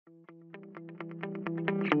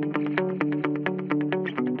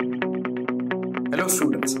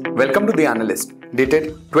students, welcome to The Analyst,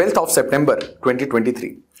 dated 12th of September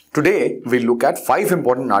 2023. Today, we'll look at 5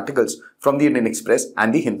 important articles from the Indian Express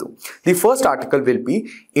and the Hindu. The first article will be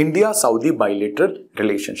India-Saudi bilateral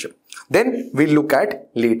relationship. Then, we'll look at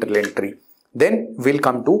lateral entry. Then, we'll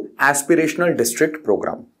come to Aspirational District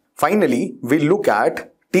Program. Finally, we'll look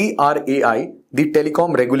at TRAI, the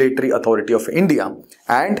Telecom Regulatory Authority of India,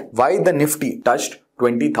 and why the Nifty touched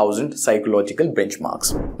 20,000 psychological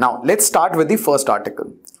benchmarks. Now, let's start with the first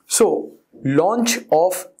article. So, launch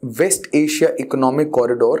of West Asia Economic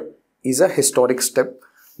Corridor is a historic step.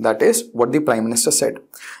 That is what the Prime Minister said.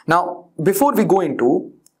 Now, before we go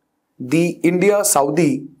into the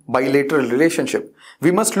India-Saudi bilateral relationship, we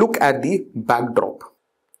must look at the backdrop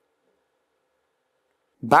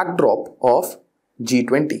of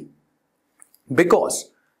G20. Because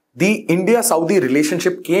the India-Saudi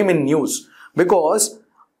relationship came in news because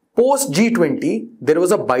post G20 there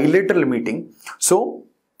was a bilateral meeting. So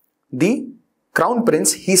the Crown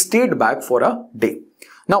Prince, he stayed back for a day.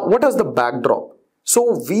 Now what is the backdrop?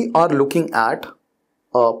 So we are looking at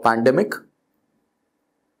a pandemic,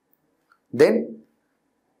 then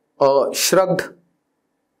a shrugged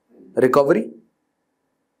recovery,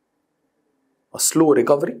 a slow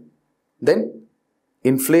recovery, then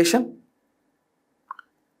inflation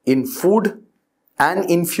in food and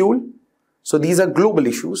in fuel. So these are global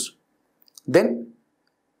issues. Then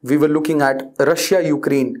we were looking at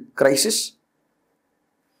Russia-Ukraine crisis.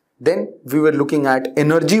 Then we were looking at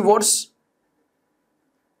energy wars.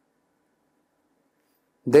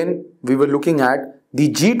 Then we were looking at the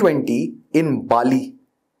G20 in Bali,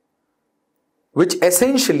 which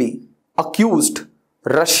essentially accused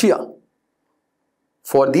Russia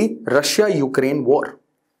for the Russia-Ukraine war.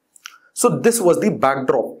 So this was the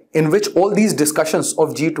backdrop in which all these discussions of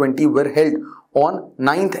G20 were held on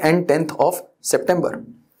 9th and 10th of September.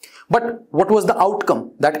 But what was the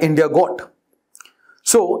outcome that India got?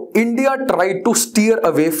 So India tried to steer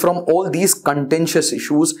away from all these contentious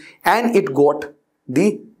issues and it got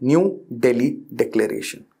the New Delhi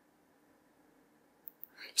Declaration.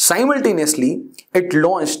 Simultaneously, it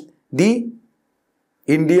launched the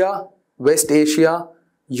India, West Asia,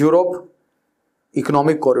 Europe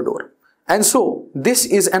Economic Corridor. And so, this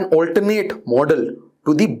is an alternate model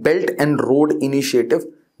to the Belt and Road Initiative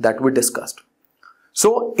that we discussed.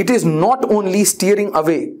 So, it is not only steering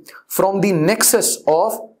away from the nexus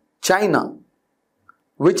of China,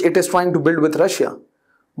 which it is trying to build with Russia,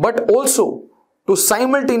 but also to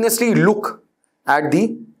simultaneously look at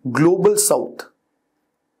the global south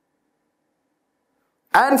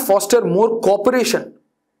and foster more cooperation,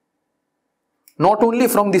 not only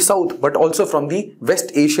from the south but also from the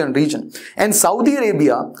West Asian region. And Saudi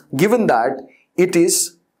Arabia, given that it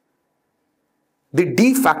is the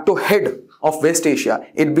de facto head of West Asia,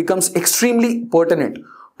 it becomes extremely pertinent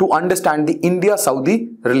to understand the India-Saudi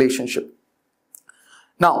relationship.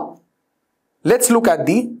 Now, let's look at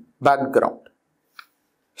the background.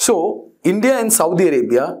 So, India and Saudi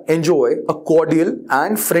Arabia enjoy a cordial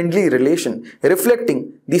and friendly relation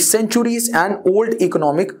reflecting the centuries and old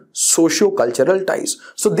economic socio-cultural ties.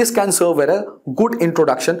 So this can serve as a good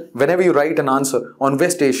introduction whenever you write an answer on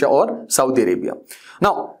West Asia or Saudi Arabia.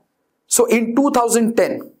 Now, so in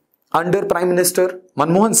 2010, under Prime Minister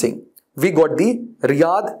Manmohan Singh, we got the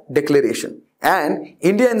Riyadh Declaration and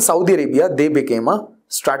India and Saudi Arabia, they became a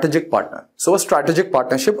strategic partner. So a strategic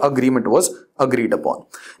partnership agreement was agreed upon.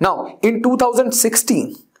 Now, in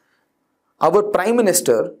 2016, our Prime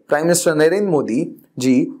Minister Narendra Modi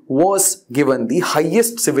ji was given the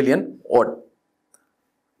highest civilian order.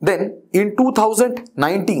 Then, in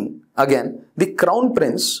 2019, again, the Crown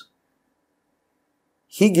Prince,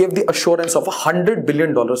 he gave the assurance of $100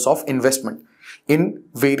 billion of investment in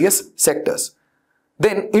various sectors.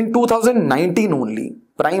 Then, in 2019 only,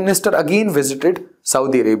 Prime Minister again visited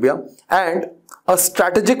Saudi Arabia and a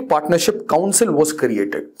strategic partnership council was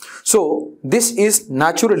created. So this is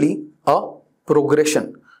naturally a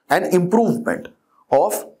progression and improvement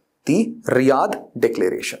of the Riyadh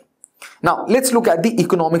Declaration. Now let's look at the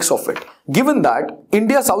economics of it. Given that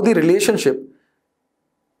India-Saudi relationship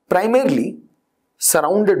primarily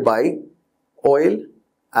surrounded by oil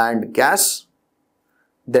and gas,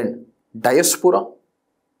 then diaspora,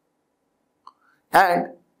 and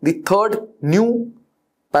the third new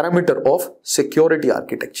parameter of security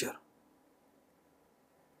architecture.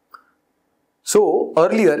 So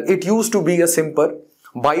earlier it used to be a simple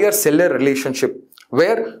buyer-seller relationship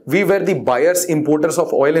where we were the buyers, importers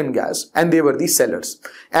of oil and gas and they were the sellers.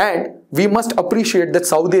 And we must appreciate that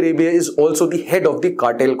Saudi Arabia is also the head of the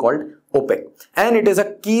cartel called OPEC, and it is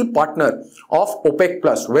a key partner of OPEC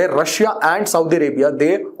Plus, where Russia and Saudi Arabia,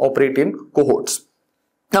 they operate in cohorts.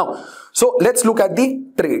 Now, so let's look at the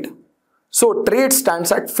trade. So trade stands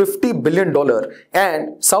at $50 billion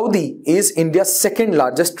and Saudi is India's second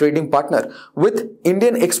largest trading partner with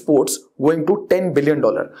Indian exports going to $10 billion.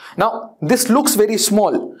 Now, this looks very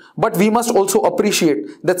small, but we must also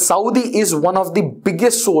appreciate that Saudi is one of the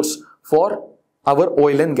biggest source for our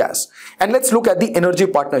oil and gas. And let's look at the energy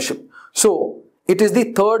partnership. So it is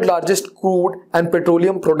the third largest crude and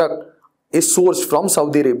petroleum product is sourced from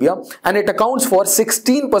Saudi Arabia, and it accounts for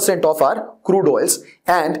 16% of our crude oils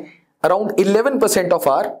and around 11% of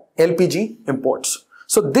our LPG imports.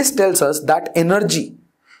 So this tells us that energy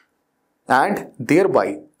and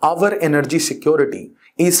thereby our energy security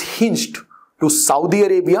is hinged to Saudi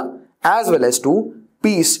Arabia as well as to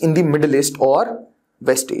peace in the Middle East or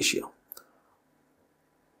West Asia.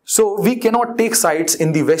 So we cannot take sides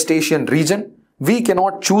in the West Asian region, we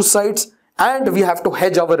cannot choose sides, and we have to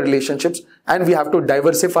hedge our relationships and we have to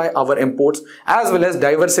diversify our imports as well as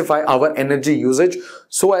diversify our energy usage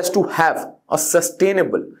so as to have a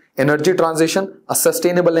sustainable energy transition, a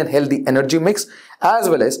sustainable and healthy energy mix, as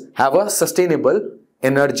well as have a sustainable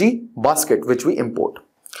energy basket which we import.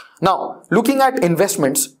 Now, looking at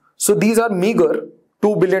investments, so these are meager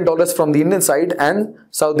 $2 billion from the Indian side and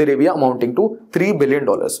Saudi Arabia amounting to $3 billion.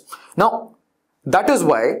 Now, that is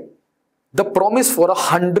why the promise for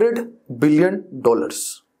 $100 billion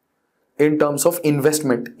in terms of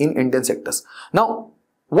investment in Indian sectors. Now,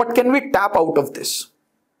 what can we tap out of this?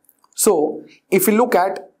 So, if you look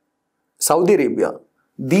at Saudi Arabia,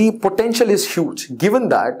 the potential is huge given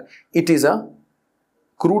that it is a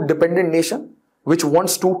crude dependent nation which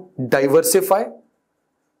wants to diversify.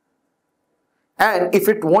 And if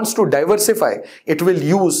it wants to diversify, it will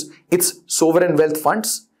use its sovereign wealth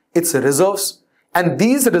funds, its reserves, and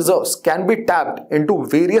these reserves can be tapped into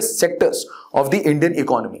various sectors of the Indian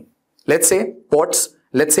economy. Let's say ports,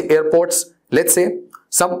 let's say airports, let's say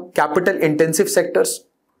some capital intensive sectors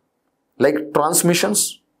like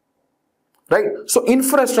transmissions, right? So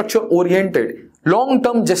infrastructure oriented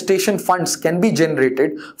long-term gestation funds can be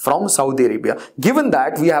generated from Saudi Arabia, given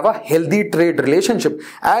that we have a healthy trade relationship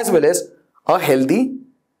as well as a healthy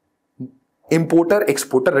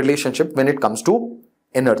importer-exporter relationship when it comes to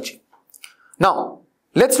energy. Now,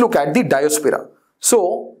 let's look at the diaspora.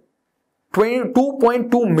 So,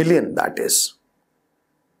 22.2 million, that is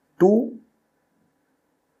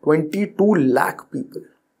 22 lakh people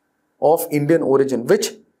of Indian origin,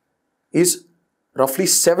 which is roughly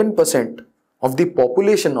 7% of the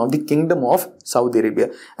population of the Kingdom of Saudi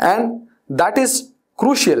Arabia. And that is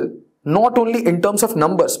crucial not only in terms of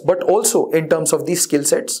numbers, but also in terms of the skill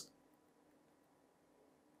sets.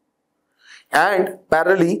 And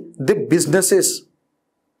parallelly, the businesses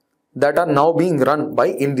that are now being run by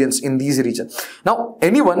Indians in these regions. Now,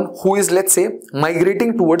 anyone who is, let's say,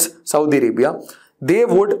 migrating towards Saudi Arabia, they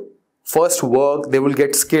would first work, they will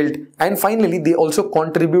get skilled, and finally, they also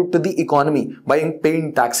contribute to the economy by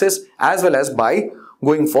paying taxes as well as by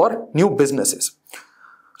going for new businesses.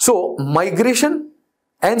 So, migration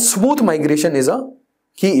and smooth migration is a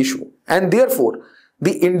key issue, and therefore,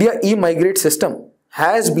 the India e-migrate system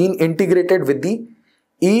has been integrated with the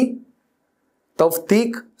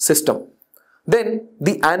e-Tawfiq system. Then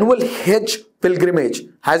the annual Hajj pilgrimage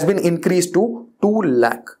has been increased to 2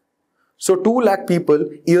 lakh. So 2 lakh people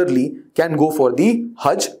yearly can go for the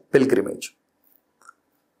Hajj pilgrimage.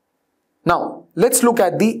 Now let's look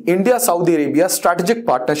at the India-Saudi Arabia Strategic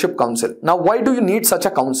Partnership Council. Now why do you need such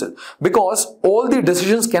a council? Because all the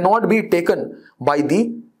decisions cannot be taken by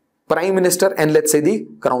the Prime Minister and let's say the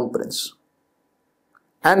Crown Prince.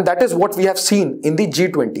 And that is what we have seen in the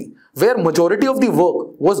G20, where majority of the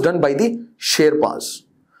work was done by the Sherpas.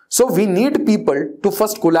 So we need people to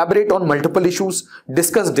first collaborate on multiple issues,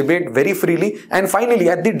 discuss, debate very freely, and finally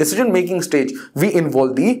at the decision making stage, we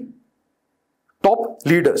involve the top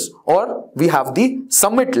leaders, or we have the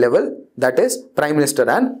summit level, that is Prime Minister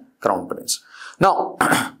and Crown Prince. Now,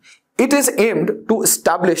 it is aimed to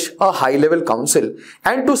establish a high-level council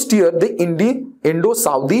and to steer the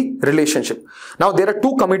Indo-Saudi relationship. Now, there are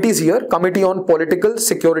two committees here, Committee on Political,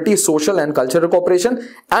 Security, Social and Cultural Cooperation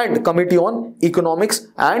and Committee on Economics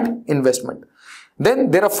and Investment.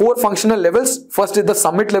 Then there are 4 functional levels. First is the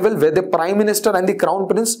summit level where the Prime Minister and the Crown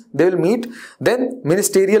Prince, they will meet. Then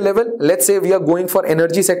ministerial level, let's say we are going for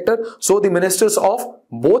energy sector. So the ministers of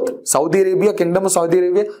both Saudi Arabia, Kingdom of Saudi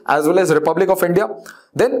Arabia as well as Republic of India.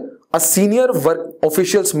 Then a senior work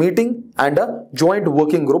officials meeting and a joint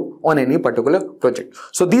working group on any particular project.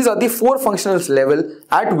 So these are the 4 functional level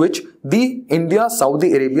at which the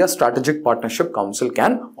India-Saudi Arabia Strategic Partnership Council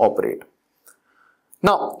can operate.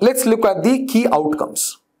 Now, let's look at the key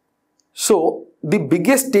outcomes. So the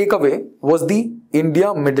biggest takeaway was the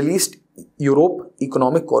India, Middle East, Europe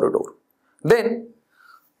economic corridor. Then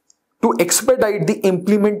to expedite the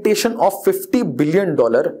implementation of $50 billion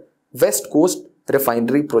West Coast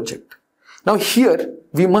refinery project. Now here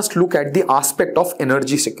we must look at the aspect of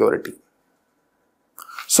energy security.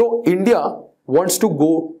 So India wants to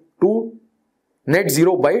go to net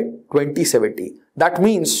zero by 2070. That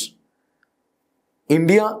means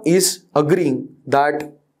India is agreeing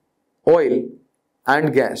that oil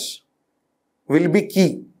and gas will be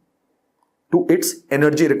key to its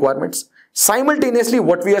energy requirements. Simultaneously,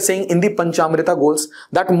 what we are saying in the Panchamrita goals,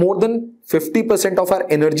 that more than 50% of our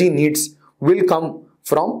energy needs will come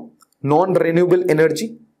from non-renewable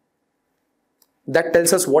energy. That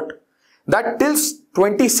tells us what? That till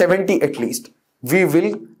 2070 at least, we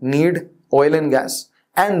will need oil and gas.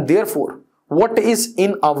 And therefore, what is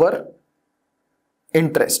in our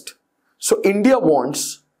interest? So India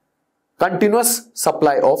wants continuous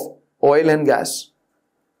supply of oil and gas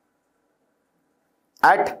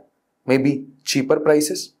at maybe cheaper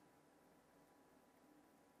prices,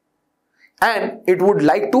 and it would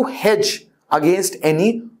like to hedge against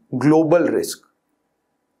any global risk.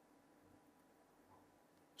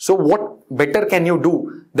 So what better can you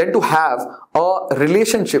do than to have a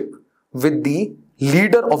relationship with the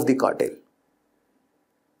leader of the cartel?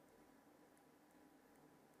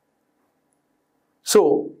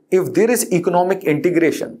 So if there is economic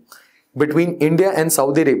integration between India and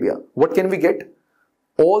Saudi Arabia, what can we get?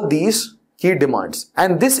 All these key demands,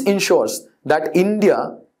 and this ensures that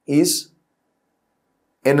India is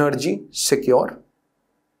energy secure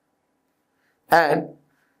and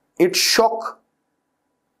it shock-proofing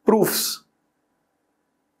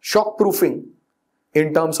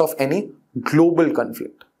in terms of any global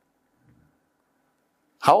conflict.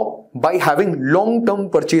 How? By having long-term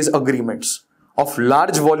purchase agreements of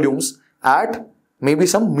large volumes at maybe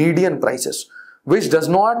some median prices, which does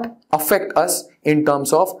not affect us in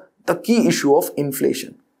terms of the key issue of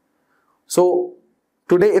inflation. So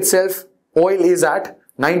today itself, oil is at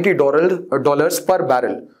 $90 per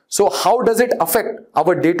barrel. So how does it affect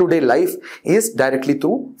our day-to-day life? Is directly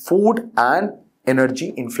through food and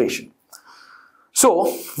energy inflation.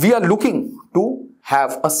 So we are looking to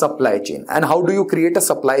have a supply chain. And how do you create a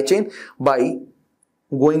supply chain? By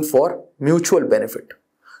going for mutual benefit.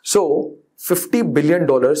 So $50 billion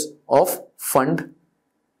of fund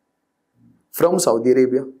from Saudi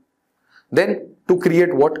Arabia. Then to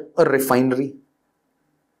create what? A refinery.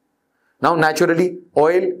 Now naturally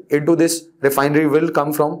oil into this refinery will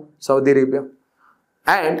come from Saudi Arabia,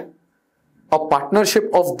 and a partnership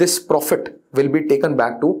of this profit will be taken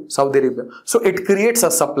back to Saudi Arabia. So it creates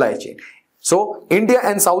a supply chain. So India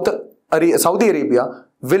and Saudi Arabia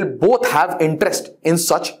will both have interest in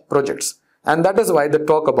such projects, and that is why they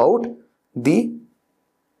talk about the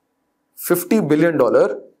 $50 billion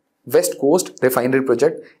West Coast refinery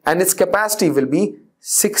project, and its capacity will be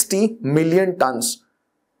 60 million tons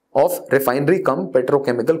of refinery cum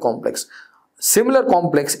petrochemical complex. Similar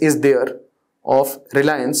complex is there of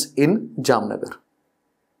Reliance in Jamnagar.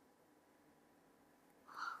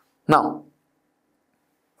 Now,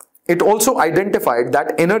 it also identified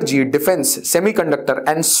that energy, defense, semiconductor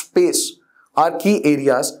and space are key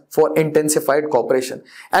areas for intensified cooperation.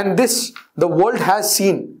 And this, the world has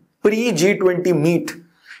seen pre-G20 meet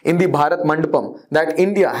in the Bharat Mandapam that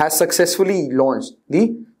India has successfully launched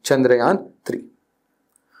the Chandrayaan-3.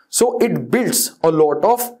 So it builds a lot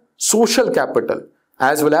of social capital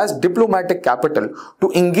as well as diplomatic capital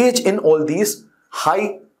to engage in all these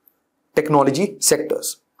high technology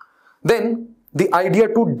sectors. Then the idea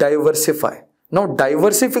to diversify. Now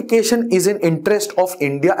diversification is in interest of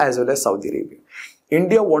India as well as Saudi Arabia.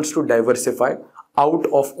 India wants to diversify out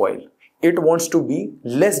of oil. It wants to be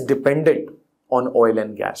less dependent on oil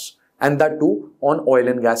and gas, and that too on oil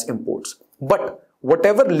and gas imports. But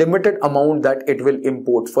whatever limited amount that it will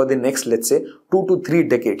import for the next, let's say, 2 to 3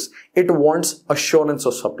 decades, it wants assurance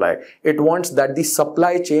of supply. It wants that the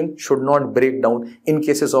supply chain should not break down in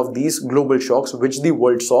cases of these global shocks which the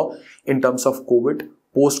world saw in terms of COVID,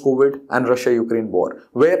 post-COVID and Russia-Ukraine war,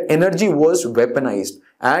 where energy was weaponized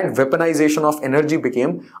and weaponization of energy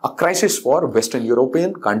became a crisis for Western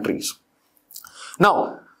European countries.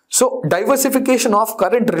 Now, so diversification of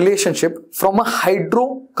current relationship from a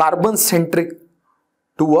hydrocarbon-centric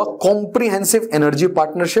to a comprehensive energy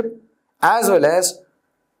partnership as well as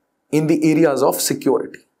in the areas of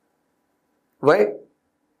security. Why?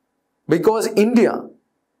 Because India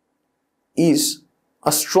is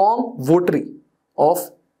a strong votary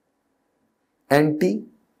of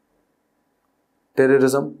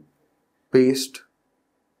anti-terrorism based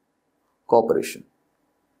cooperation.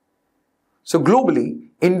 So globally,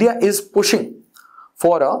 India is pushing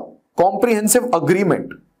for a comprehensive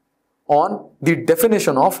agreement on the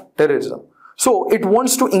definition of terrorism. So it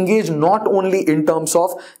wants to engage not only in terms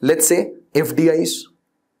of, let's say, FDIs,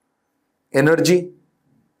 energy,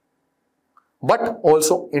 but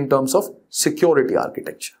also in terms of security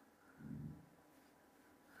architecture.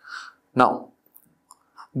 Now,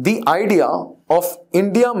 the idea of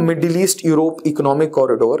India, Middle East, Europe economic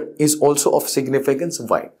corridor is also of significance.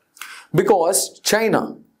 Why? Because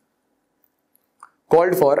China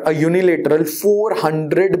called for a unilateral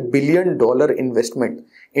 $400 billion investment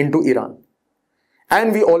into Iran.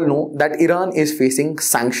 And we all know that Iran is facing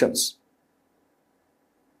sanctions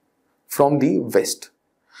from the West.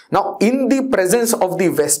 Now, in the presence of the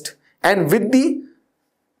West and with the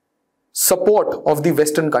support of the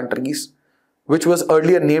Western countries, which was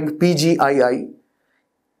earlier named PGII,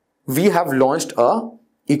 we have launched a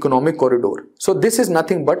economic corridor. So this is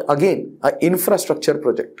nothing but again an infrastructure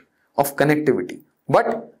project of connectivity,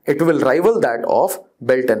 but it will rival that of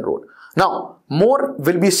Belt and Road. Now, more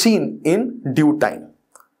will be seen in due time.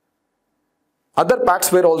 Other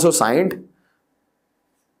pacts were also signed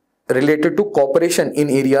related to cooperation in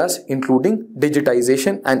areas including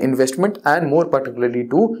digitization and investment, and more particularly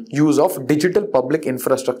to use of digital public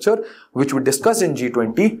infrastructure, which we discussed in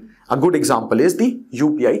G20. A good example is the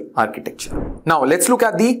UPI architecture. Now let's look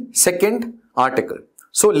at the second article.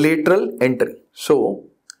 So lateral entry. So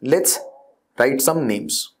let's write some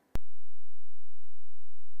names.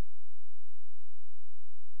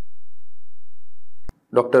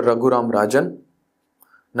 Dr. Raghuram Rajan,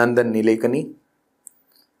 Nandan Nilekani,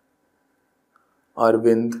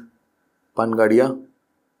 Arvind Pangadia,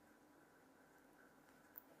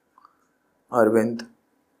 Arvind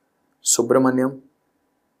Subramaniam.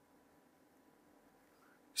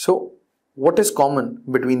 So, what is common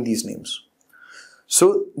between these names?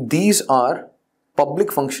 So, these are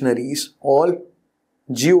public functionaries, all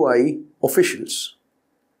GOI officials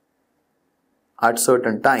at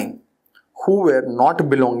certain time who were not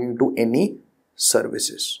belonging to any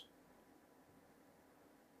services,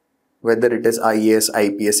 whether it is IAS,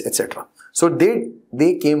 IPS, etc. So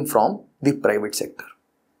they came from the private sector.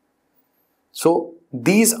 So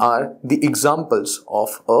these are the examples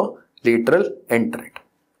of a lateral entry.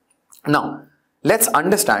 Now let's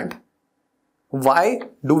understand why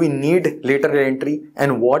do we need lateral entry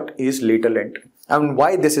and what is lateral entry and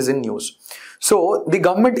why this is in news. So the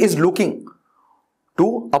government is looking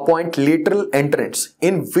to appoint lateral entrants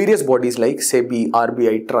in various bodies like SEBI,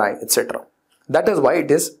 RBI, TRAI, etc. That is why it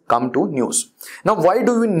is come to news. Now, why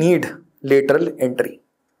do we need lateral entry?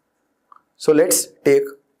 So, let's take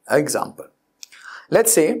an example.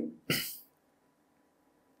 Let's say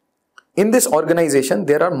in this organization,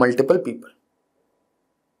 there are multiple people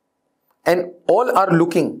and all are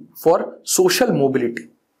looking for social mobility.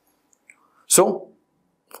 So,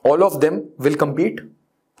 all of them will compete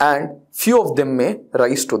and few of them may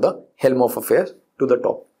rise to the helm of affairs, to the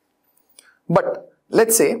top. But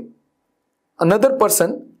let's say another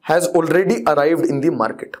person has already arrived in the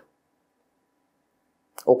market.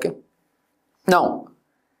 Okay. Now,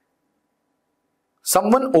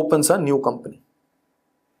 someone opens a new company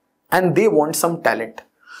and they want some talent.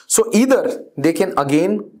 So either they can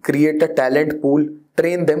again create a talent pool,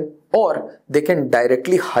 train them, or they can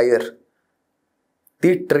directly hire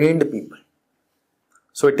the trained people.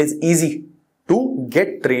 So it is easy to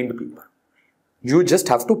get trained people. You just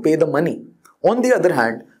have to pay the money. On the other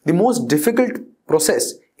hand, the most difficult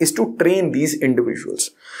process is to train these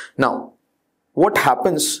individuals. Now, what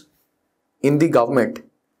happens in the government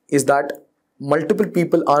is that multiple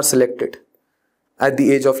people are selected at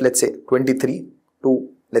the age of, let's say, 23 to,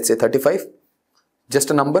 let's say, 35,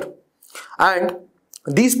 just a number. And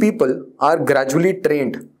these people are gradually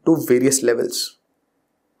trained to various levels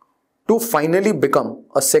to finally become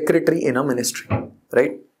a secretary in a ministry,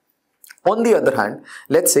 right? On the other hand,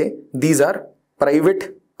 let's say these are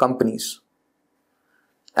private companies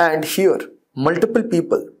and here multiple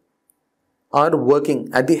people are working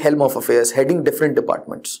at the helm of affairs, heading different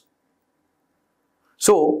departments.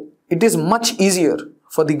 So it is much easier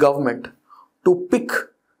for the government to pick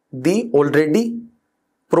the already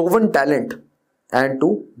proven talent and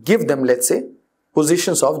to give them, let's say,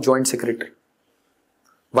 positions of joint secretary.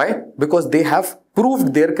 Why? Because they have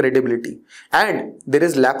proved their credibility and there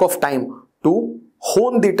is lack of time to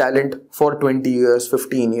hone the talent for 20 years,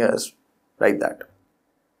 15 years, like that.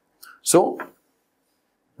 So,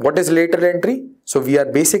 what is lateral entry? So, we are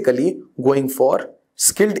basically going for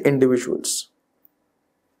skilled individuals.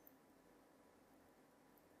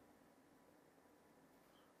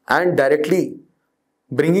 And directly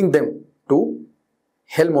bringing them to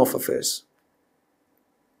helm of affairs.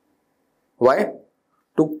 Why?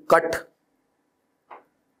 To cut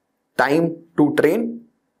time to train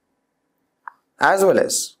as well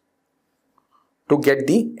as to get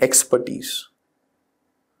the expertise.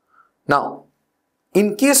 Now,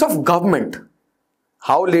 in case of government,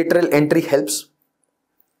 how lateral entry helps?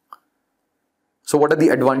 So what are the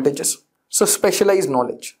advantages? So specialized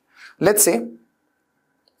knowledge. Let's say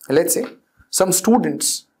some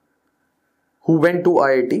students who went to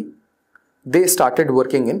IIT, they started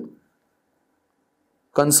working in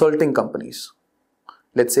consulting companies.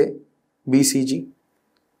 Let's say BCG,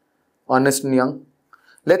 Ernst & Young.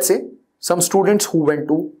 Let's say some students who went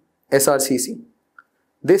to SRCC,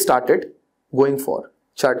 they started going for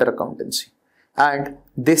charter accountancy, and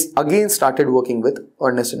they again started working with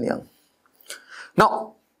Ernst & Young.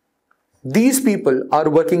 Now, these people are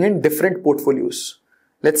working in different portfolios.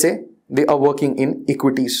 Let's say they are working in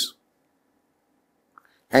equities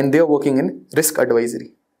and they are working in risk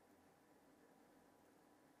advisory.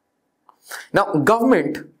 Now,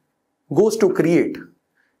 government goes to create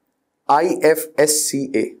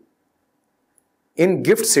IFSCA in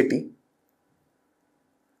Gift City,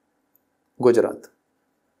 Gujarat.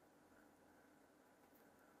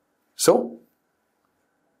 So,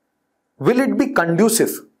 will it be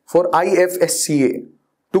conducive for IFSCA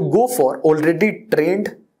to go for already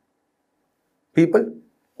trained people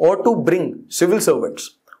or to bring civil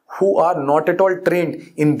servants who are not at all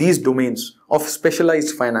trained in these domains of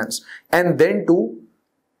specialized finance and then to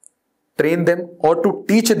train them or to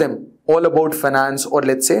teach them all about finance, or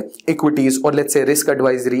let's say equities, or let's say risk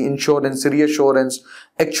advisory, insurance, reassurance,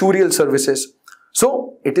 actuarial services?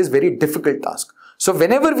 So it is very difficult task. So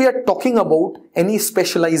whenever we are talking about any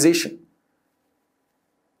specialization,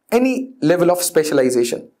 any level of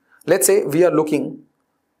specialization, let's say we are looking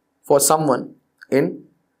for someone in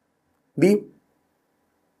the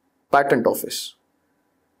patent office.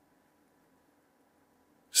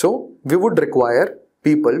 So we would require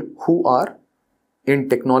people who are in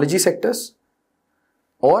technology sectors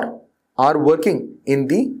or are working in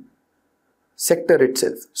the sector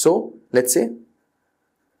itself. So let's say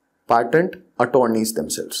patent attorneys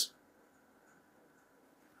themselves.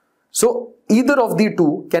 So either of the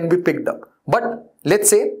two can be picked up. But let's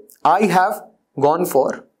say I have gone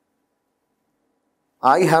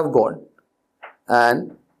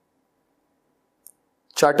an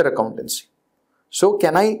charter accountancy. So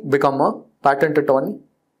can I become a patent attorney?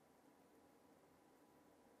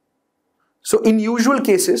 So in usual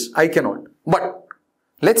cases, I cannot. But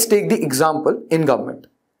let's take the example in government.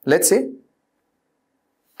 Let's say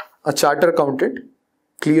a charter accountant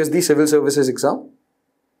clears the civil services exam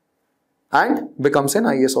and becomes an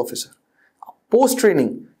IAS officer. Post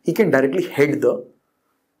training, he can directly head the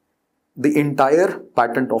entire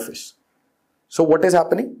patent office. So what is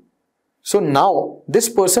happening? So now this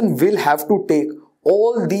person will have to take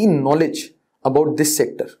all the knowledge about this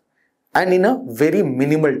sector and in a very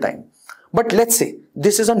minimal time. But let's say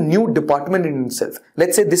this is a new department in itself.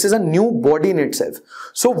 Let's say this is a new body in itself.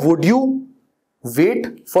 So would you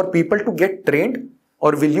wait for people to get trained,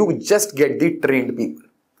 or will you just get the trained people?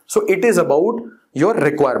 So it is about your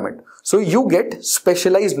requirement. So you get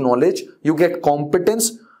specialized knowledge, you get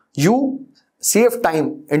competence, you save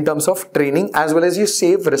time in terms of training, as well as you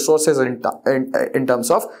save resources in terms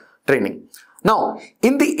of training. Now,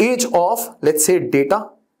 in the age of, let's say,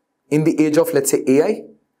 data, in the age of, let's say, AI,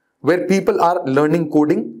 where people are learning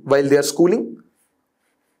coding while they are schooling,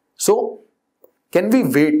 so can we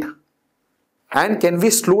wait and can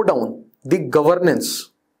we slow down the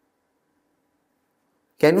governance?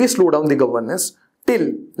 Can we slow down the governance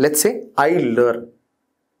till, let's say, I learn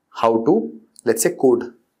how to, let's say,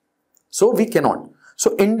 code? So we cannot.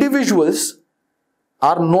 So individuals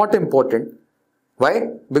are not important. Why?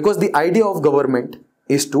 Because the idea of government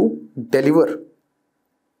is to deliver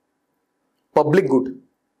public good.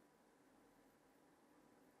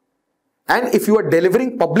 And if you are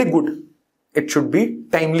delivering public good, it should be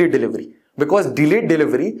timely delivery, because delayed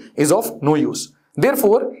delivery is of no use.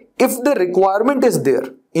 Therefore, if the requirement is there,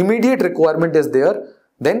 immediate requirement is there,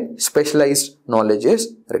 then specialized knowledge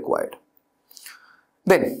is required.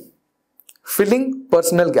 Then, filling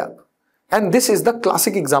personal gap. And this is the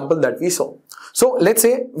classic example that we saw. So, let's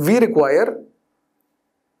say we require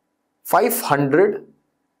 500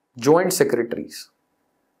 joint secretaries.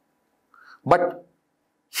 But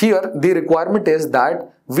here the requirement is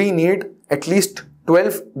that we need at least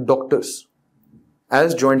 12 doctors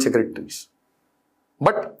as joint secretaries.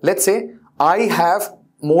 But let's say I have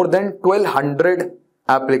more than 1200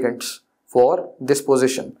 applicants for this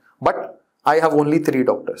position, but I have only 3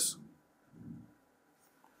 doctors.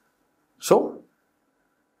 So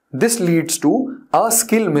this leads to a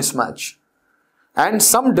skill mismatch. And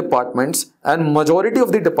some departments and majority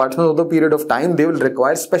of the departments over the period of time, they will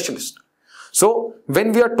require specialists. So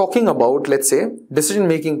when we are talking about, let's say, decision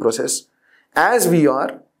making process, as we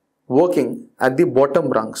are working at the bottom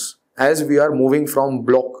rungs, as we are moving from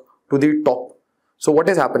block to the top, so what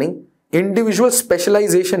is happening? Individual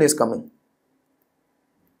specialization is coming.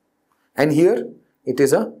 And here it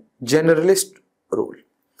is a generalist role.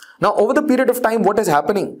 Now over the period of time, what is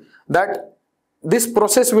happening? That this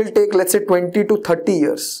process will take, let's say, 20 to 30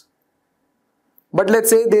 years. But let's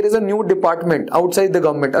say there is a new department outside the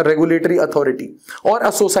government, a regulatory authority or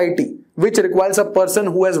a society which requires a person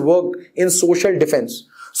who has worked in social defense.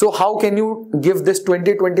 So how can you give this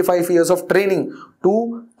 20-25 years of training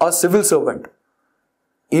to a civil servant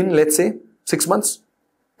in, let's say, 6 months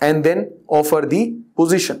and then offer the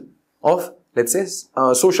position of, let's say,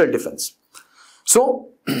 social defense? So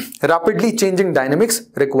rapidly changing dynamics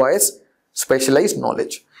requires specialized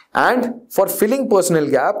knowledge, and for filling personnel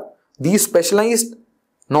gap, these specialized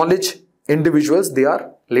knowledge individuals, they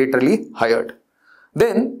are laterally hired.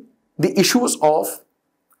 Then the issues of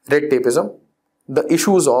red tapeism, the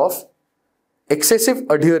issues of excessive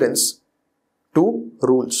adherence to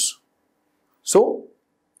rules. So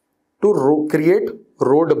to create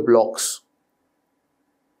roadblocks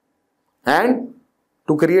and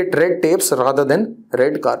to create red tapes rather than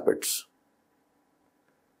red carpets.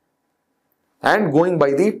 And going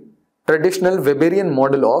by the traditional Weberian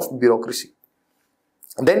model of bureaucracy.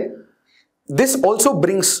 Then this also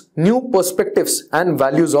brings new perspectives and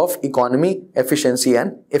values of economy, efficiency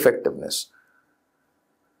and effectiveness.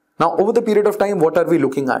 Now over the period of time, what are we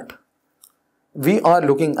looking at? We are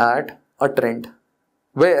looking at a trend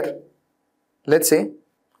where, let's say,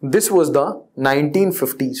 this was the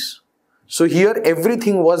 1950s. So here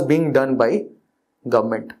everything was being done by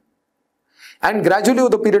government. And gradually over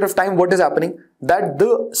the period of time, what is happening? That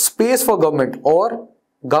the space for government or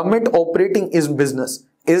government operating is business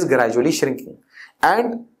is gradually shrinking.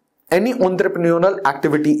 And any entrepreneurial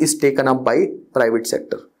activity is taken up by private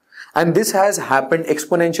sector. And this has happened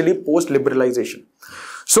exponentially post liberalization.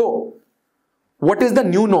 So what is the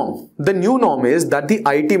new norm? The new norm is that the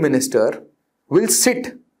IT minister will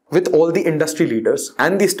sit with all the industry leaders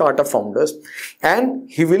and the startup founders, and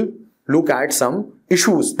he will look at some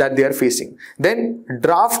issues that they are facing. Then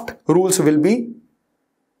draft rules will be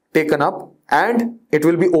taken up and it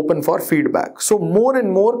will be open for feedback. So more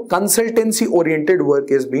and more consultancy oriented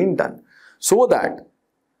work is being done so that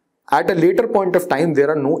at a later point of time there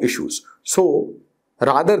are no issues. So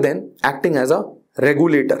rather than acting as a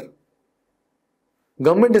regulator,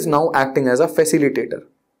 government is now acting as a facilitator.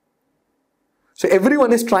 So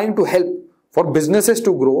everyone is trying to help for businesses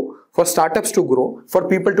to grow, for startups to grow, for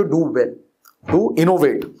people to do well, to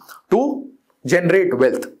innovate, to generate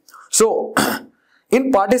wealth. So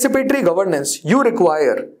in participatory governance, you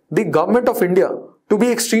require the government of India to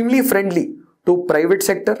be extremely friendly to private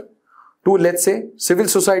sector, to, let's say, civil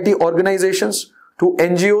society organizations, to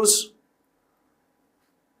NGOs,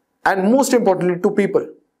 and most importantly to people.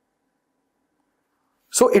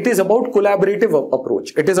 So it is about collaborative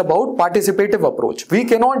approach. It is about participative approach. We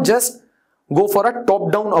cannot just go for a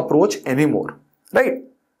top-down approach anymore, right?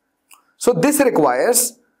 So this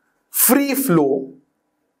requires free flow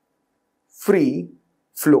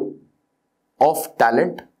of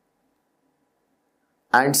talent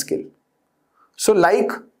and skill. So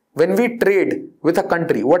like when we trade with a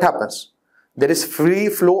country, what happens? There is free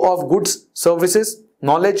flow of goods, services,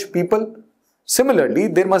 knowledge, people. Similarly,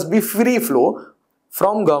 there must be free flow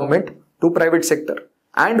from government to private sector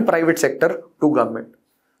and private sector to government.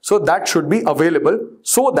 So that should be available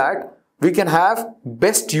so that we can have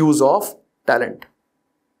best use of talent.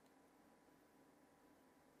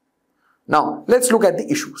 Now, let's look at the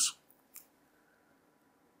issues.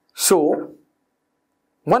 So,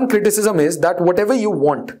 one criticism is that whatever you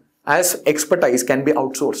want as expertise can be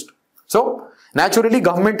outsourced. So, naturally,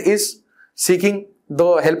 government is seeking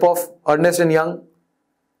the help of Ernst & Young,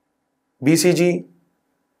 BCG,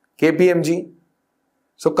 KPMG.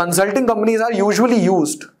 So, consulting companies are usually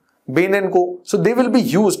used, Bain & Co. So, they will be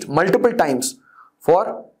used multiple times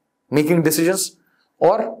for making decisions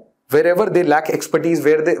or wherever they lack expertise,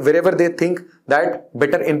 wherever they think that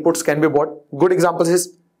better inputs can be bought. Good examples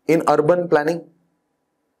is in urban planning.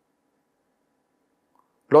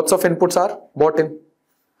 Lots of inputs are bought in.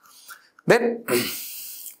 Then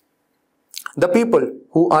the people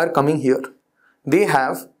who are coming here, they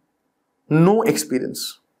have no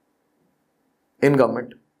experience in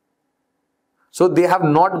government. So they have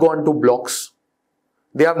not gone to blocks.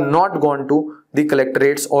 They have not gone to the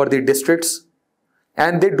collectorates or the districts,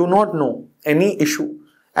 and they do not know any issue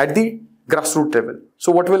at the grassroots level.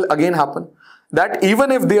 So what will again happen? that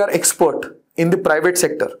even if they are expert in the private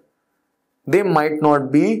sector, they might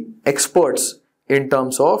not be experts in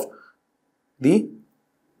terms of the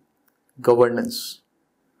governance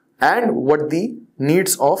and what the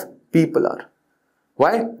needs of people are.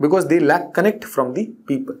 Why? Because they lack connect from the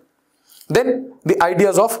people. Then the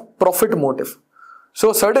ideas of profit motive.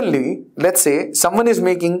 So suddenly, let's say someone is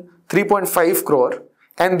making 3.5 crore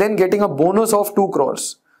and then getting a bonus of 2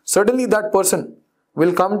 crores. Suddenly that person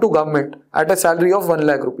will come to government at a salary of 1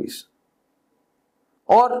 lakh rupees.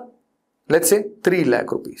 Or let's say 3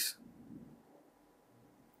 lakh rupees.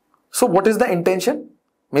 So what is the intention?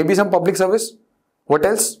 Maybe some public service. What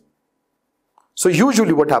else? So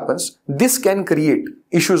usually what happens? This can create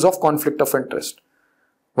issues of conflict of interest.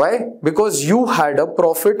 Why? Because you had a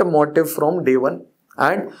profit motive from day one,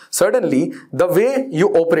 and suddenly the way you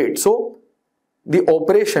operate, so the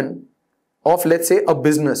operation of, let's say, a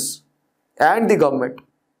business and the government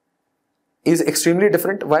is extremely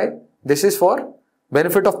different. Why? This is for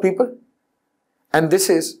benefit of people, and this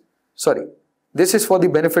is for the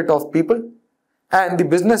benefit of people, and the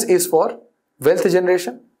business is for wealth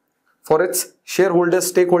generation for its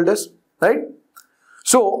shareholders, stakeholders, right?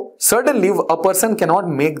 So suddenly a person cannot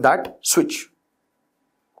make that switch,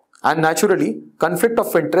 and naturally conflict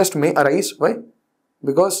of interest may arise. Why?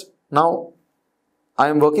 Because now I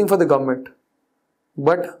am working for the government,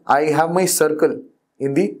 but I have my circle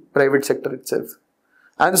in the private sector itself,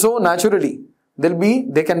 and so naturally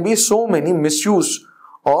there can be so many misuse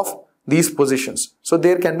of these positions. So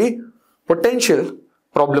there can be potential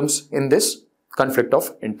problems in this conflict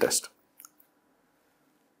of interest.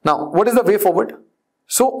 Now, what is the way forward?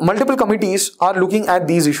 So multiple committees are looking at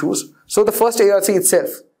these issues. So the first ARC itself,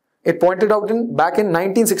 it pointed out back in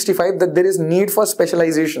 1965 that there is need for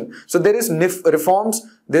specialization. So there is reforms,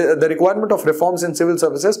 the requirement of reforms in civil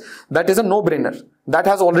services. That is a no-brainer. That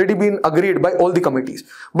has already been agreed by all the committees.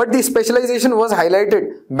 But the specialization was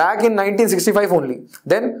highlighted back in 1965 only.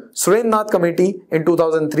 Then Surendranath Committee in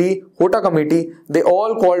 2003, Hota Committee, they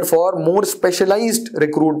all called for more specialized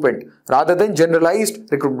recruitment rather than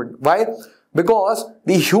generalized recruitment. Why? Because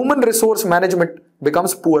the human resource management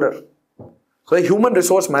becomes poorer. So the human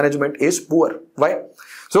resource management is poor. Why?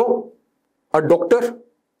 So a doctor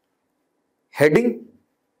heading,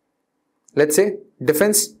 let's say,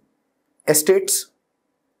 defense estates,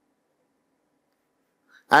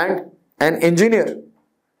 and an engineer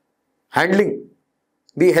handling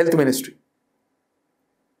the health ministry.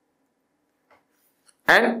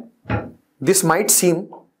 And this might seem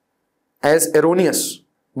as erroneous,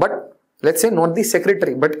 but let's say not the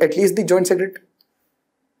secretary, but at least the joint secretary.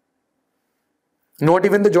 Not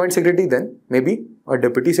even the joint secretary, then maybe a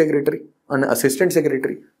deputy secretary, an assistant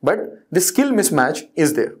secretary, but the skill mismatch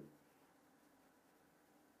is there.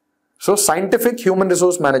 So scientific human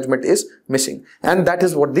resource management is missing, and that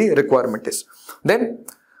is what the requirement is. Then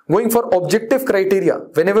going for objective criteria,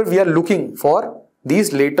 whenever we are looking for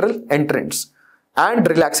these lateral entrants and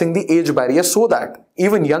relaxing the age barrier so that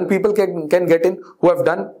even young people can get in who have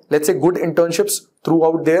done, let's say, good internships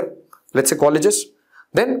throughout their, let's say, colleges.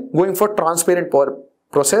 Then going for transparent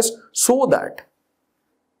process so that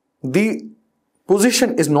the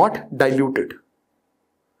position is not diluted.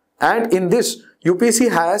 And in this,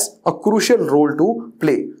 UPSC has a crucial role to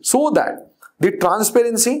play so that the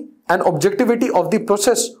transparency and objectivity of the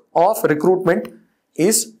process of recruitment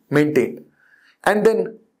is maintained. And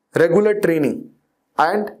then regular training.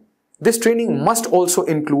 And this training must also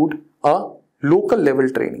include a local level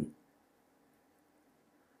training.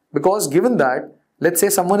 Because given that, let's say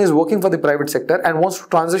someone is working for the private sector and wants to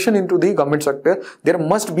transition into the government sector, there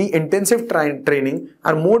must be intensive training,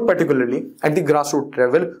 and more particularly at the grassroots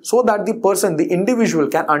level, so that the person, the individual,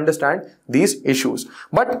 can understand these issues.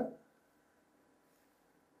 But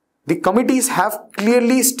the committees have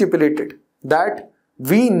clearly stipulated that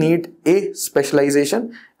we need a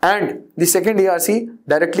specialization, and the second ARC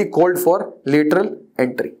directly called for lateral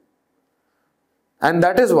entry. And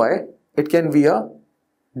that is why it can be a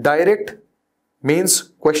direct mains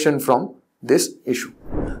question from this issue.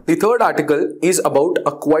 The third article is about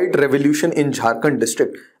a quiet revolution in Jharkhand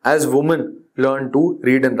district as women learn to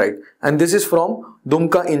read and write, and this is from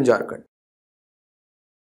Dumka in Jharkhand.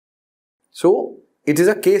 So it is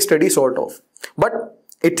a case study sort of, but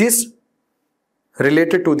it is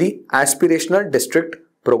related to the aspirational district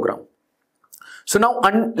program. So now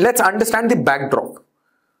let's understand the backdrop.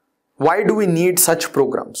 Why do we need such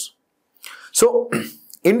programs? So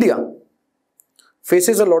India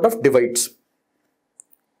faces a lot of divides.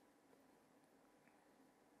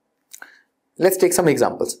 Let's take some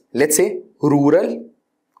examples. Let's say rural,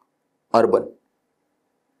 urban.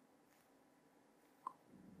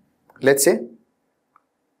 Let's say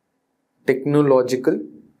technological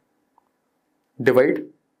divide,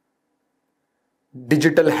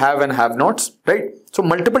 digital have and have nots, right? So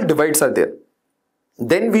multiple divides are there.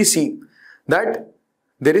 Then we see that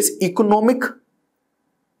there is economic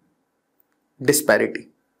disparity.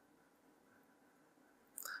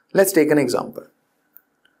 Let's take an example.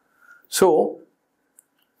 So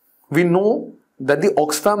we know that the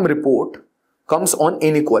Oxfam report comes on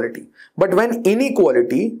inequality, but when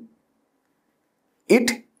inequality,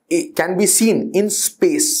 it can be seen in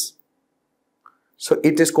space. So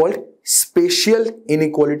it is called spatial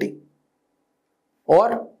inequality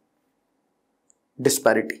or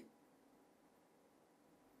disparity.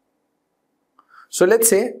 So let's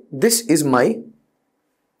say this is my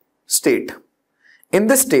state. In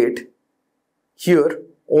this state, here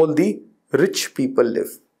all the rich people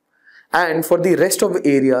live, and for the rest of the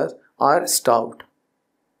areas are starved.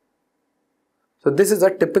 So this is a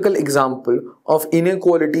typical example of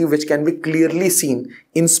inequality which can be clearly seen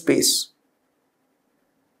in space.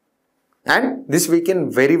 And this we can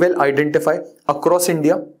very well identify across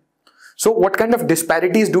India. So what kind of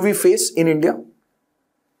disparities do we face in India?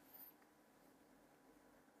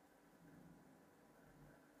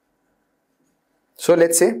 So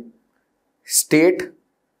let's say state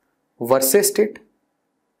versus state.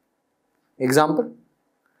 Example,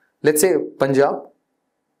 let's say Punjab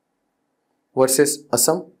versus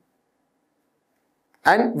Assam.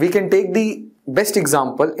 And we can take the best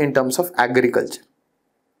example in terms of agriculture.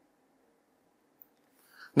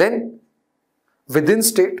 Then within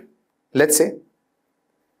state, let's say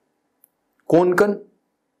Konkan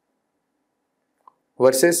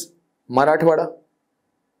versus Marathwada.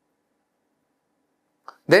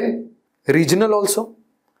 Then regional also,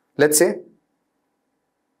 let's say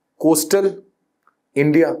coastal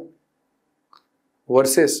India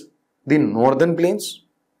versus the northern plains.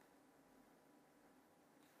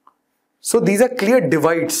 So these are clear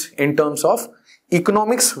divides in terms of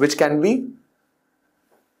economics which can be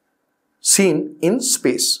seen in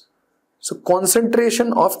space. So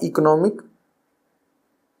concentration of economic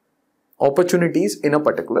opportunities in a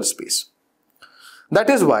particular space. That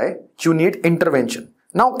is why you need intervention.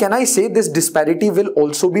 Now, can I say this disparity will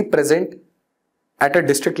also be present at a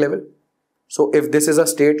district level? So if this is a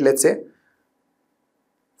state, let's say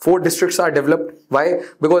 4 districts are developed. Why?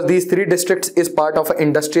 Because these 3 districts is part of an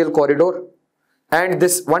industrial corridor and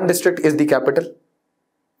this one district is the capital.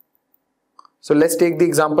 So let's take the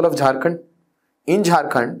example of Jharkhand. In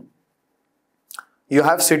Jharkhand, you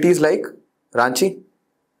have cities like Ranchi,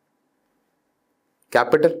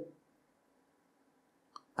 capital,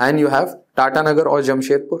 and you have Tatanagar or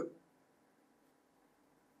Jamshedpur.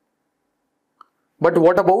 But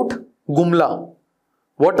what about Gumla?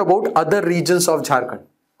 What about other regions of Jharkhand?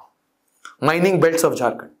 Mining belts of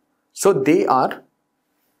Jharkhand. So they are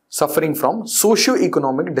suffering from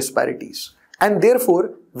socio-economic disparities. And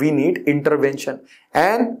therefore, we need intervention.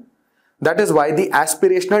 And that is why the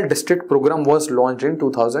Aspirational District Program was launched in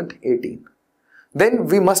 2018. Then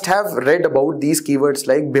we must have read about these keywords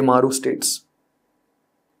like Bimaru states.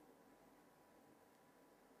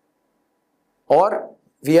 Or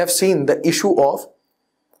we have seen the issue of,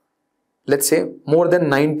 let's say, more than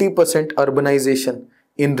 90% urbanization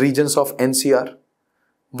in regions of NCR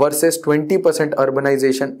versus 20%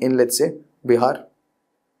 urbanization in, let's say, Bihar.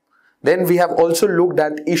 Then we have also looked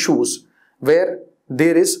at issues where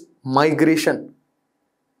there is migration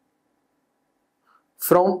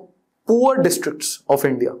from poor districts of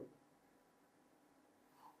India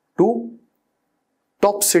to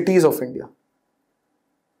top cities of India.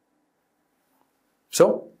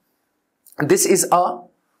 So, this is a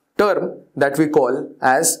term that we call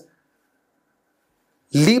as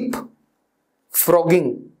leapfrogging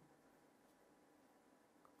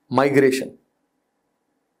migration.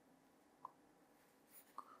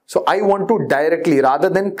 So, I want to directly, rather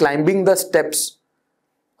than climbing the steps,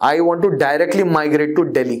 I want to directly migrate to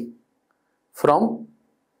Delhi from,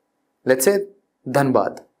 let's say,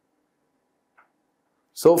 Dhanbad.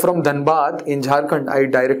 So from Dhanbad in Jharkhand, I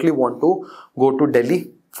directly want to go to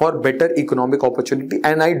Delhi for better economic opportunity,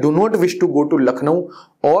 and I do not wish to go to Lucknow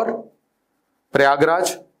or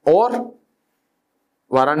Prayagraj or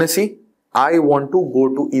Varanasi. I want to go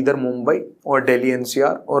to either Mumbai or Delhi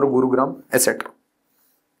NCR or Gurugram, etc.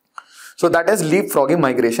 So that is leapfrogging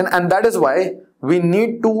migration, and that is why we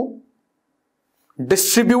need to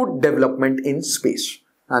distribute development in space,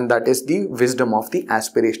 and that is the wisdom of the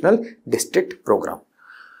Aspirational District Program.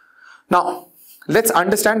 Now, let's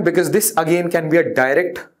understand, because this again can be a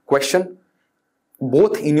direct question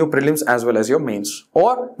both in your prelims as well as your mains,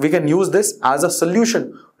 or we can use this as a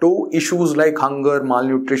solution to issues like hunger,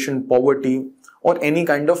 malnutrition, poverty, or any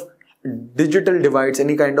kind of digital divides,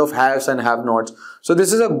 any kind of haves and have nots. So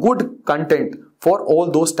this is a good content for all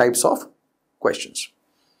those types of questions.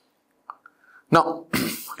 Now,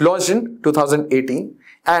 launched in 2018,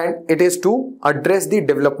 and it is to address the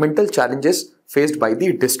developmental challenges faced by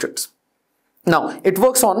the districts. Now, it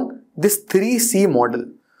works on this 3C model.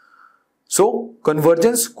 So,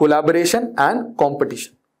 convergence, collaboration and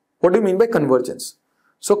competition. What do you mean by convergence?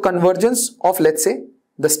 So, convergence of, let's say,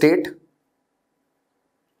 the state,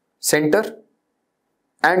 center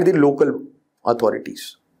and the local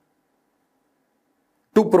authorities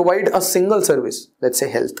to provide a single service, let's say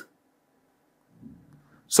health.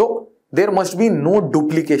 So, there must be no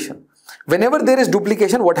duplication. Whenever there is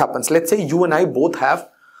duplication, what happens? Let's say you and I both have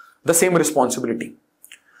the same responsibility.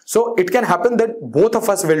 So, it can happen that both of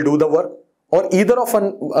us will do the work, or either of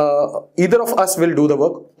us will do the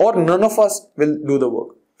work, or none of us will do the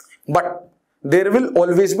work. But there will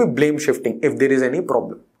always be blame shifting if there is any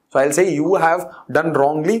problem. So, I'll say you have done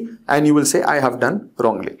wrongly and you will say I have done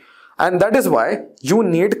wrongly. And that is why you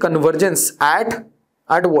need convergence at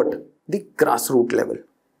what? The grassroots level.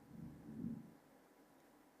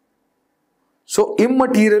 So,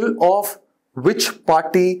 immaterial of which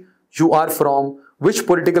party you are from, which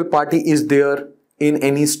political party is there in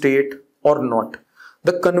any state or not.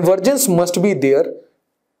 The convergence must be there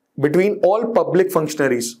between all public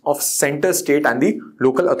functionaries of center, state and the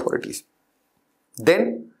local authorities.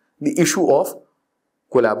 Then the issue of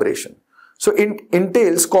collaboration. So it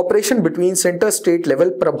entails cooperation between center, state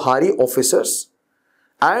level Prabhari officers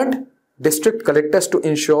and district collectors to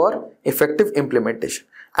ensure effective implementation.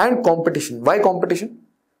 And competition. Why competition?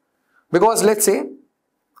 Because let's say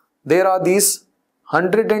there are these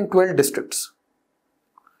 112 districts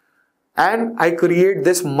and I create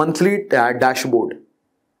this monthly dashboard.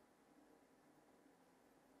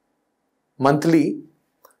 Monthly,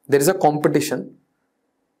 there is a competition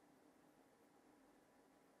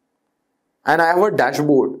and I have a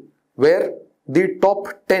dashboard where the top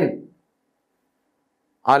 10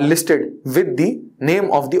 are listed with the name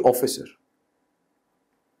of the officer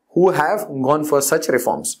who have gone for such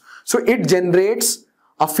reforms. So it generates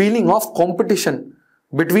a feeling of competition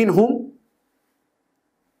between whom?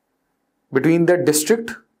 Between the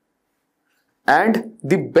district and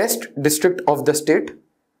the best district of the state,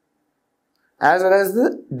 as well as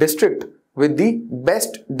the district with the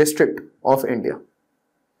best district of India.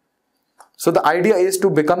 So the idea is to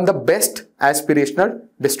become the best aspirational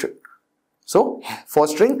district. So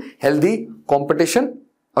fostering healthy competition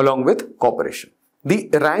along with cooperation. The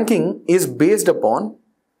ranking is based upon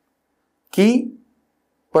key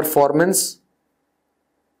performance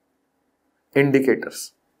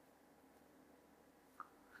indicators.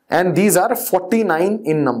 And these are 49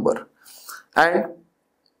 in number. And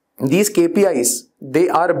these KPIs, they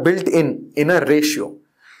are built in a ratio.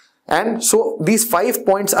 And so these 5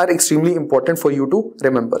 points are extremely important for you to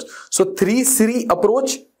remember. So 3C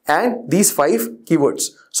approach and these 5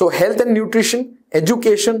 keywords. So health and nutrition,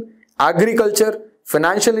 education, agriculture,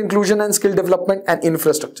 financial inclusion and skill development and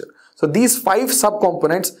infrastructure. So these 5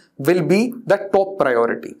 sub-components will be the top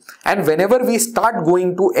priority. And whenever we start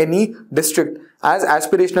going to any district as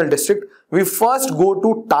aspirational district, we first go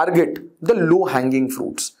to target the low-hanging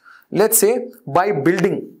fruits. Let's say by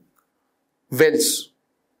building wells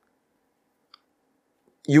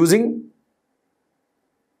using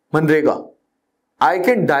Manrega, I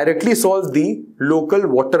can directly solve the local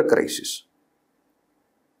water crisis.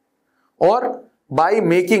 Or by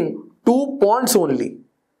making 2 ponds only,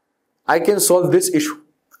 I can solve this issue.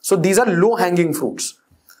 So these are low-hanging fruits.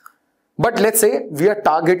 But let's say we are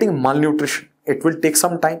targeting malnutrition. It will take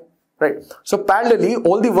some time, right? So parallelly,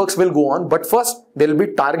 all the works will go on, but first there will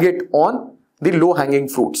be target on the low-hanging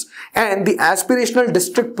fruits. And the aspirational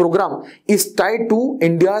district program is tied to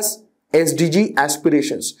India's SDG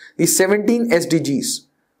aspirations, the 17 SDGs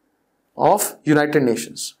of United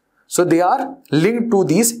Nations. So they are linked to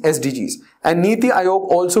these SDGs. And Niti Aayog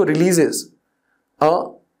also releases a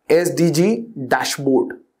SDG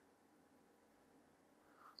dashboard.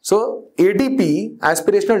 So ADP,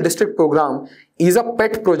 Aspirational District Program, is a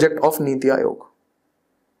pet project of Niti Aayog.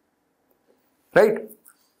 Right?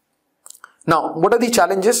 Now, what are the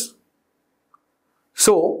challenges?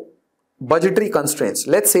 So, budgetary constraints.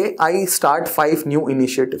 Let's say I start 5 new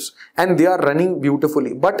initiatives and they are running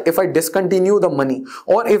beautifully. But if I discontinue the money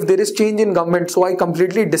or if there is change in government, so I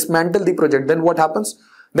completely dismantle the project, then what happens?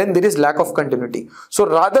 Then there is lack of continuity. So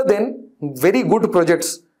rather than very good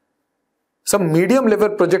projects, some medium level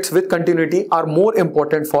projects with continuity are more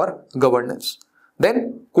important for governance.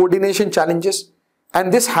 Then coordination challenges,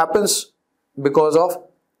 and this happens because of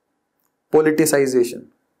politicization.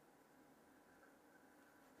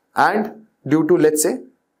 and due to, let's say,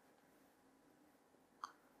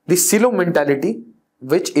 the silo mentality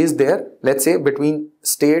which is there, let's say, between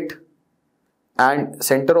state and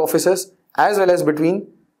center officers, as well as between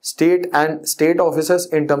state and state officers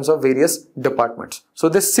in terms of various departments. So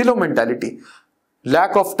this silo mentality,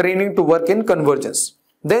 lack of training to work in convergence.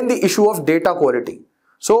 Then the issue of data quality.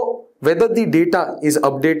 So whether the data is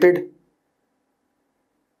updated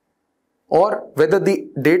or whether the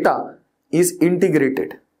data is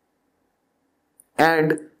integrated,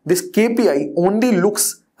 and this KPI only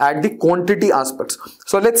looks at the quantity aspects.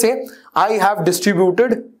 So let's say I have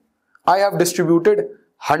distributed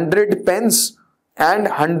 100 pens and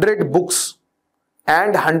 100 books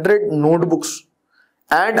and 100 notebooks,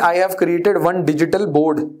 and I have created one digital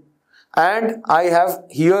board, and I have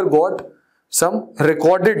here got some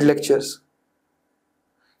recorded lectures,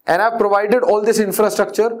 and I've provided all this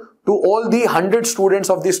infrastructure to all the 100 students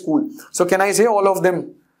of the school. So can I say all of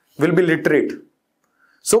them will be literate?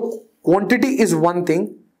 So quantity is one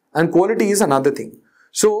thing and quality is another thing.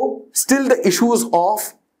 So still the issues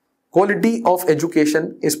of quality of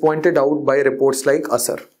education is pointed out by reports like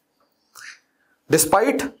ASR,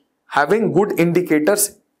 despite having good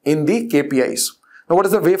indicators in the KPIs. Now what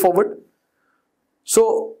is the way forward?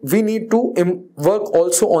 So we need to work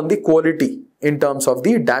also on the quality in terms of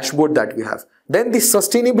the dashboard that we have. Then the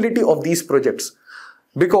sustainability of these projects,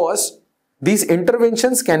 because these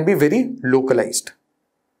interventions can be very localized.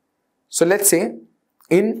 So let's say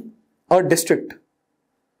in a district,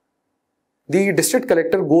 the district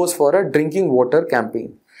collector goes for a drinking water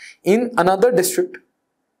campaign. In another district,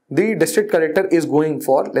 the district collector is going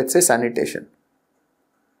for, let's say, sanitation.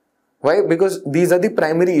 Why? Because these are the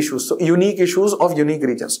primary issues, so unique issues of unique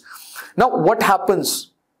regions. Now what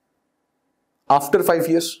happens after 5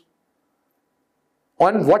 years?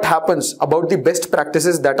 On what happens about the best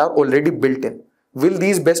practices that are already built in? Will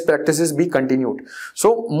these best practices be continued?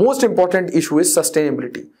 So most important issue is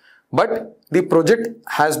sustainability. But the project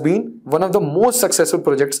has been one of the most successful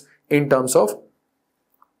projects in terms of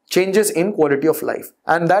changes in quality of life.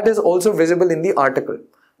 And that is also visible in the article.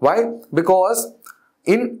 Why? Because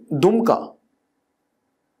in Dumka,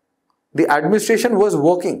 the administration was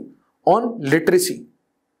working on literacy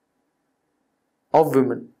of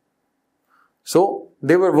women. So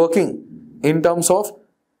they were working in terms of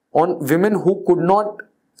on women who could not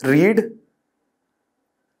read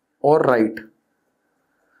or write.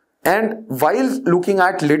 And while looking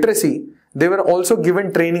at literacy, they were also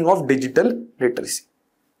given training of digital literacy.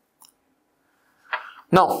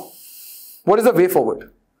 Now, what is the way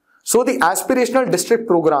forward? So the aspirational district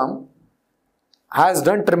program has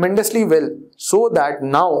done tremendously well, so that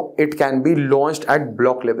now it can be launched at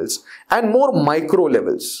block levels and more micro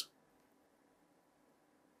levels.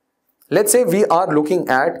 Let's say we are looking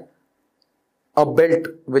at a belt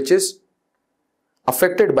which is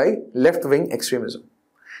affected by left-wing extremism,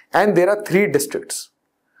 and there are 3 districts.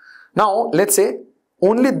 Now let's say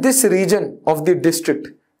only this region of the district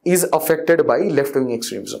is affected by left-wing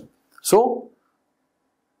extremism. So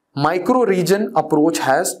micro region approach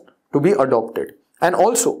has to be adopted, and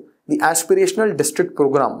also the aspirational district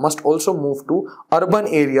program must also move to urban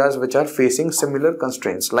areas which are facing similar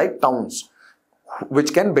constraints, like towns,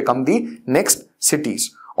 which can become the next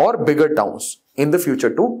cities or bigger towns in the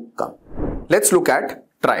future to come. Let's look at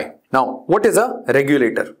TRI. Now, what is a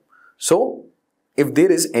regulator? So, if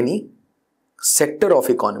there is any sector of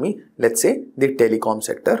economy, let's say the telecom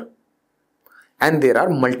sector, and there are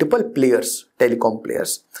multiple players, telecom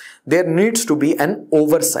players, there needs to be an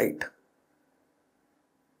oversight.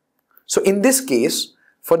 So, in this case,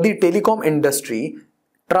 for the telecom industry,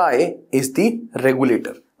 TRI is the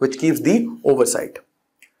regulator which keeps the oversight.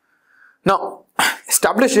 Now,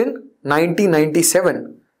 established in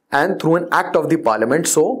 1997 and through an act of the parliament,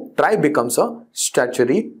 so TRI becomes a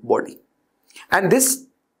statutory body. And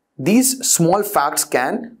these small facts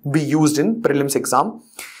can be used in prelims exam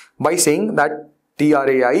by saying that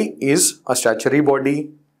TRAI is a statutory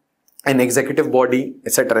body, an executive body,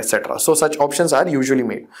 etc., etc. So such options are usually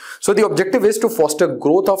made. So the objective is to foster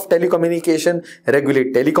growth of telecommunication,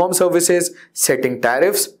 regulate telecom services, setting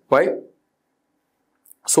tariffs. Why?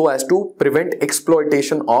 So as to prevent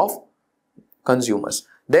exploitation of consumers.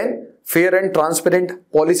 Then fair and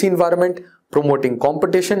transparent policy environment, promoting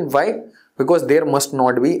competition. Why? Because there must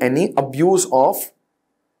not be any abuse of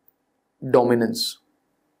dominance,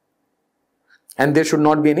 and there should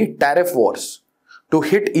not be any tariff wars to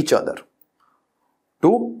hit each other,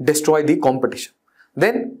 to destroy the competition.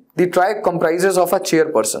 Then the TRI comprises of a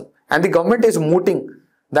chairperson, and the government is mooting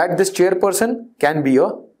that this chairperson can be a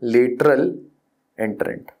lateral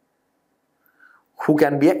entrant who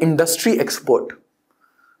can be an industry expert.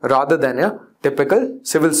 rather than a typical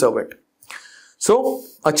civil servant. So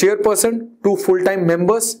a chairperson, 2 full-time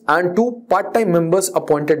members and 2 part-time members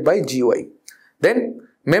appointed by GOI. Then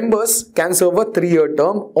members can serve a 3-year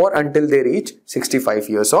term or until they reach 65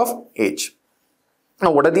 years of age.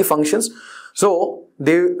 Now what are the functions? So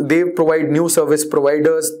they provide new service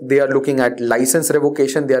providers, they are looking at license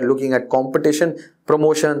revocation, they are looking at competition,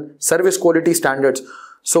 promotion, service quality standards,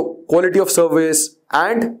 so quality of service,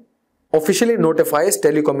 and officially notifies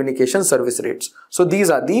telecommunication service rates. So these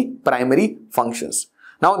are the primary functions.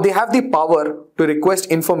 Now they have the power to request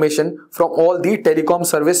information from all the telecom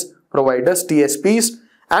service providers, TSPs,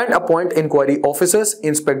 and appoint inquiry officers,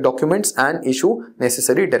 inspect documents and issue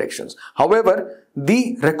necessary directions. However,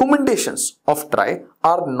 the recommendations of TRAI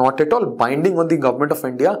are not at all binding on the government of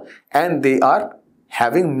India and they are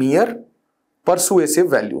having mere persuasive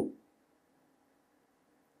value.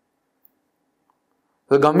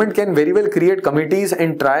 The government can very well create committees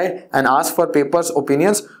in TRAI and ask for papers,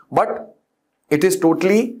 opinions, but it is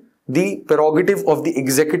totally the prerogative of the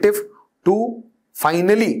executive to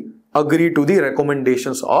finally agree to the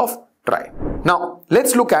recommendations of TRAI. Now,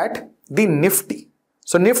 let's look at the Nifty.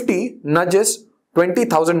 So, Nifty nudges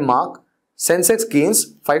 20,000 mark, Sensex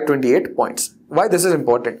gains 528 points. Why this is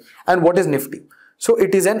important? And what is Nifty? So,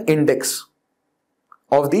 it is an index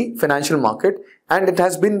of the financial market and it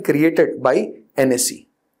has been created by NSE.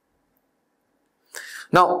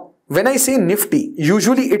 Now, when I say Nifty,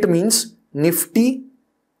 usually it means Nifty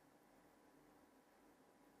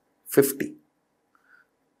 50.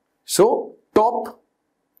 So, top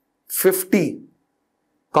 50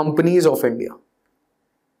 companies of India.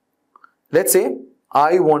 Let's say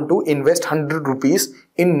I want to invest 100 rupees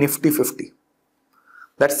in Nifty 50.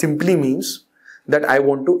 That simply means that I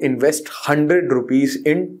want to invest 100 rupees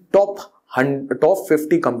in top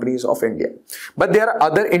 50 companies of India. But there are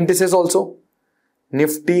other indices also.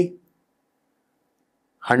 Nifty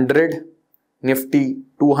 100, Nifty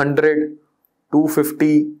 200,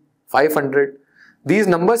 250, 500. These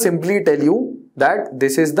numbers simply tell you that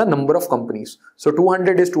this is the number of companies. So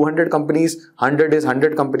 200 is 200 companies, 100 is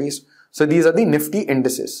 100 companies. So these are the Nifty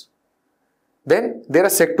indices. Then there are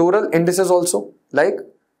sectoral indices also like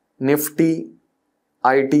Nifty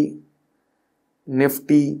IT,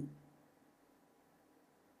 Nifty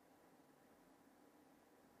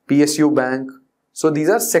PSU Bank. So these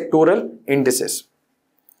are sectoral indices.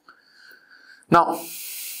 Now,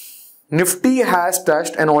 Nifty has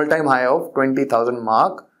touched an all-time high of 20,000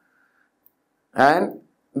 mark and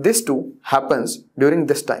this too happens during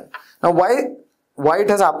this time. Now, why it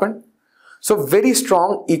has happened? So, very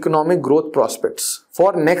strong economic growth prospects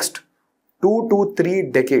for next 2 to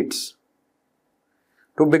 3 decades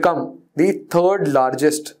to become the 3rd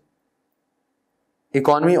largest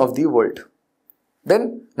economy of the world.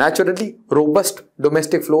 Then naturally robust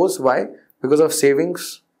domestic flows. Why? Because of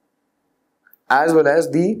savings as well as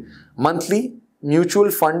the monthly mutual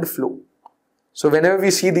fund flow. So whenever we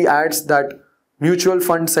see the ads that mutual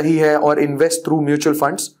fund sahi hai or invest through mutual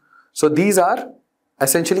funds, so these are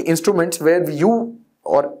essentially instruments where you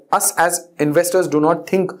or us as investors do not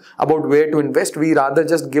think about where to invest. We rather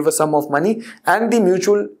just give a sum of money and the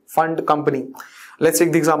mutual fund company, let's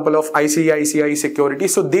take the example of ICICI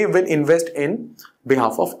Securities, so they will invest in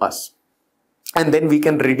behalf of us and then we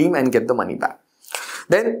can redeem and get the money back.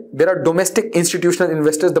 Then there are domestic institutional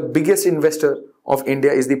investors. The biggest investor of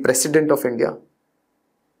India is the President of India,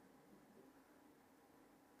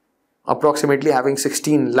 approximately having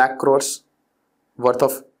 16 lakh crores worth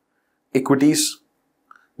of equities.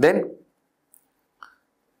 Then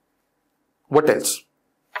what else?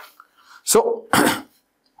 So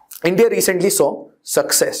India recently saw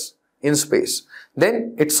success in space.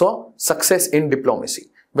 Then it saw success in diplomacy.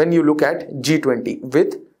 When you look at G20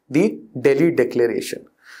 with the Delhi Declaration,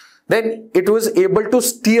 then it was able to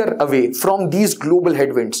steer away from these global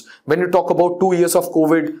headwinds. When you talk about 2 years of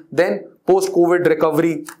COVID, then post-COVID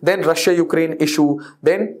recovery, then Russia-Ukraine issue,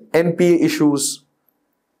 then NPA issues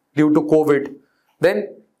due to COVID,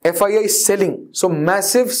 then FII selling, so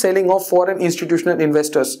massive selling of foreign institutional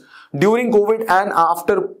investors during COVID and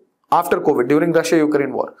after COVID, during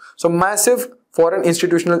Russia-Ukraine war. So massive foreign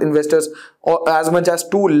institutional investors, or as much as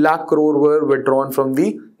 2 lakh crore were withdrawn from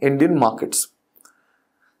the Indian markets.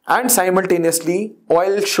 And simultaneously,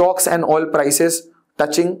 oil shocks and oil prices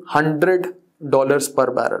touching $100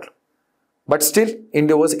 per barrel. But still,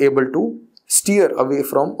 India was able to steer away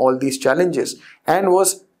from all these challenges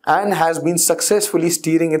and has been successfully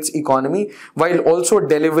steering its economy while also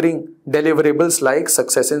delivering deliverables like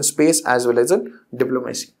success in space as well as in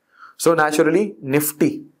diplomacy. So naturally,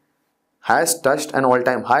 Nifty has touched an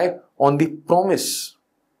all-time high on the promise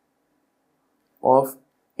of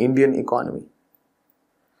Indian economy.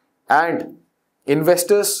 And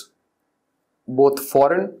investors, both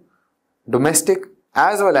foreign, domestic,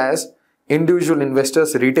 as well as individual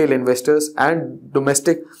investors, retail investors and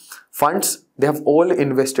domestic funds, they have all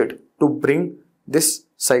invested to bring this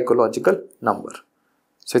psychological number.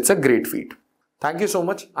 So it's a great feat. Thank you so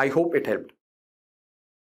much. I hope it helped.